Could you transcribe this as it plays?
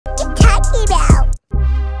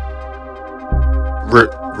red.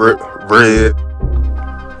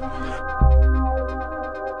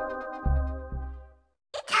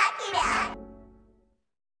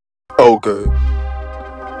 Okay.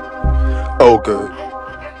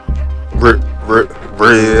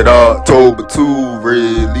 Red October 2,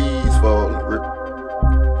 red leaves falling.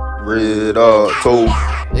 Red October.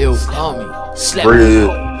 They'll call me. Slap red.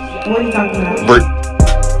 What are you talking about?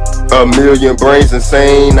 A million brains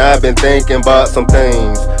insane. I've been thinking about some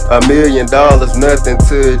things. $1 million, nothing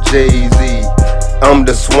to Jay-Z. I'm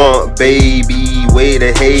the swamp baby, way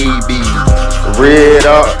the hay be. Red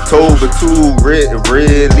October 2,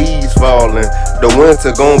 red leaves falling. The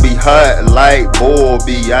winter gon' be hot like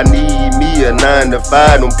Bobby. I need me a 9 to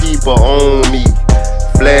 5, them people on me.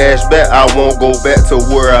 Flashback, I won't go back to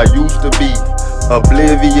where I used to be.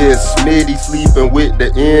 Oblivious, Smitty sleeping with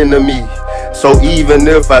the enemy. So even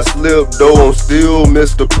if I slip though, I'm still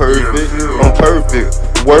Mr. Perfect. I'm perfect,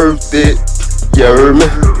 worth it, you heard me?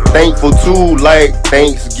 Thankful too, like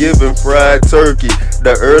Thanksgiving fried turkey.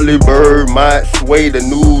 The early bird might sway to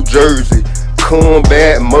New Jersey.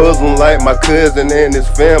 Combat Muslim like my cousin and his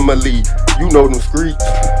family. You know them streets,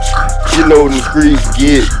 you know them streets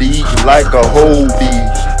get deep like a whole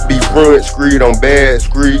beach. Be front street on bad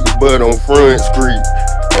street, but on front street.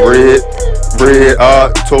 Red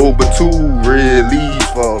October 2, red leaves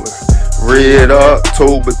falling. Red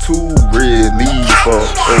October 2, red leaves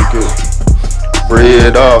falling. Okay.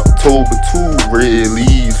 Red October 2, red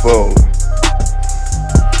leaves falling.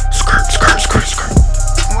 Skirt.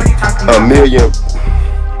 What are you talking about?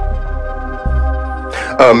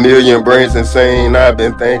 A million brains insane. I've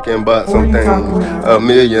been thinking about some things. $1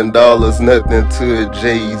 million, nothing to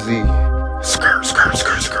Jay-Z. Skirt.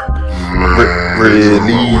 Red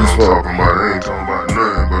leaves falling. I ain't talking about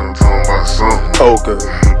nothing, but I'm talking about something. Okay.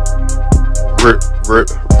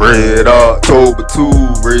 Red October 2,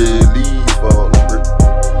 red leaves